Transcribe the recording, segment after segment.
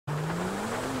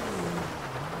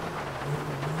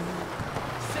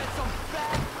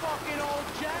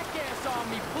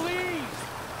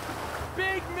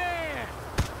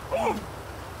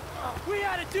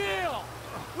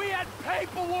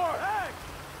never work. Hey!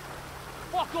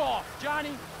 Fuck off,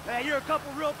 Johnny. Hey, you're a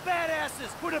couple real badasses.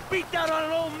 Put a beat down on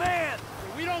an old man.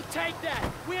 We don't take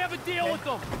that. We have a deal with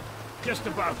them. Just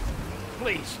about.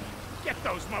 Please, get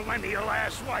those millennial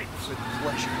ass wipes. With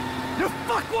pleasure. You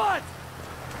fuckwad!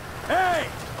 Hey!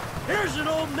 Here's an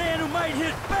old man who might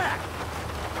hit back.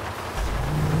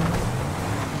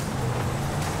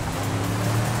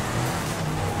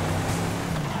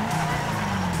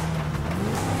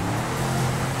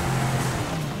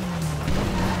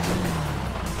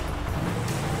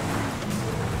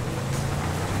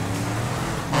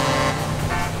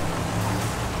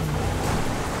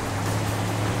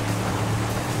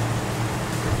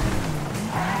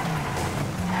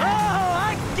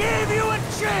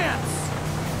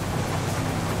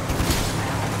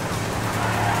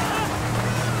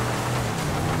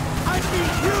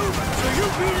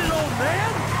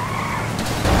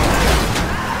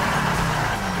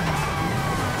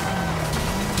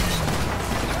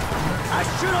 I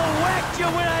should have whacked you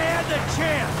when I had the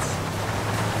chance!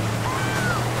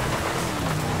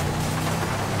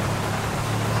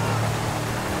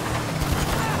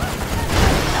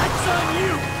 That's on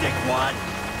you, dickwad!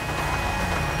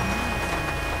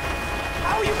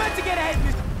 How are you meant to get ahead of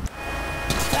this?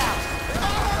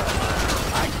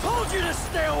 I told you to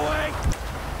stay away!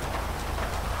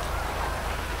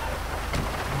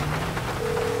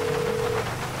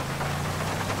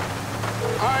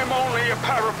 I'm only a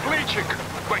paraplegic,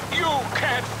 but you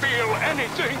can't feel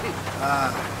anything.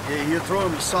 You're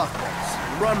throwing me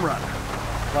softballs. Rum runner.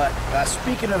 But,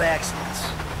 speaking of accidents,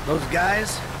 those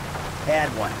guys had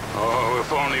one. Oh,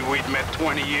 if only we'd met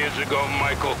 20 years ago,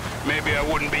 Michael, maybe I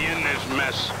wouldn't be in this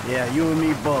mess. Yeah, you and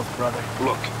me both, brother.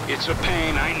 Look, it's a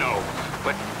pain, I know,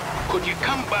 but could you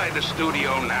come by the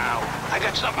studio now? I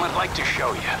got something I'd like to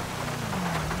show you.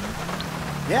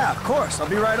 Yeah, of course. I'll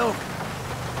be right over.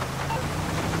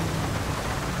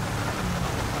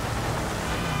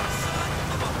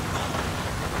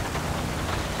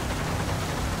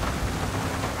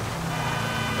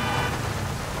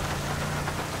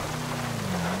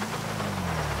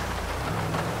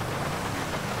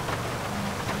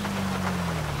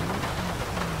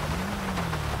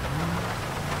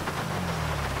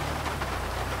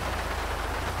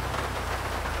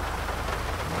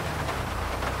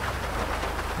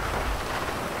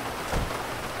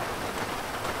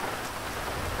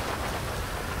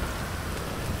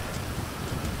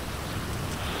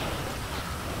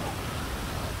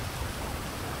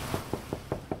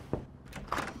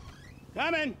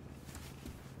 Come in!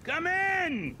 Come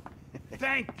in!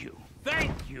 Thank you,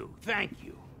 thank you, thank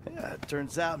you. Yeah, it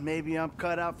turns out maybe I'm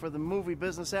cut out for the movie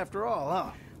business after all,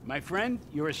 huh? My friend,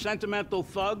 you're a sentimental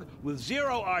thug with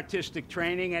zero artistic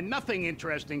training and nothing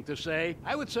interesting to say.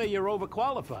 I would say you're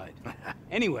overqualified.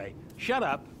 Anyway, shut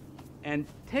up and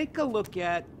take a look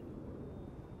at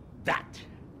that.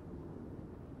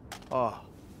 Oh.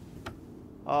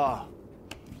 Oh.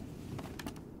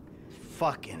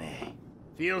 Fucking A.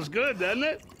 Feels good, doesn't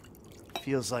it?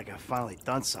 Feels like I've finally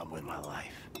done something with my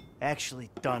life. Actually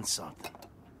done something.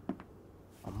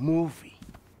 A movie.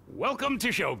 Welcome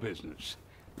to show business.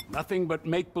 Nothing but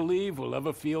make-believe will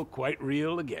ever feel quite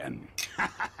real again.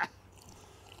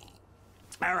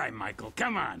 All right, Michael,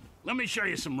 come on. Let me show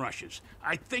you some rushes.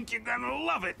 I think you're gonna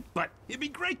love it, but it'd be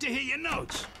great to hear your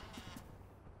notes.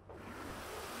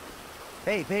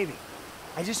 Hey, baby.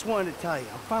 I just wanted to tell you,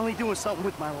 I'm finally doing something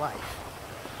with my life.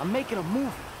 I'm making a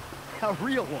movie. A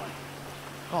real one.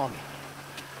 Call me.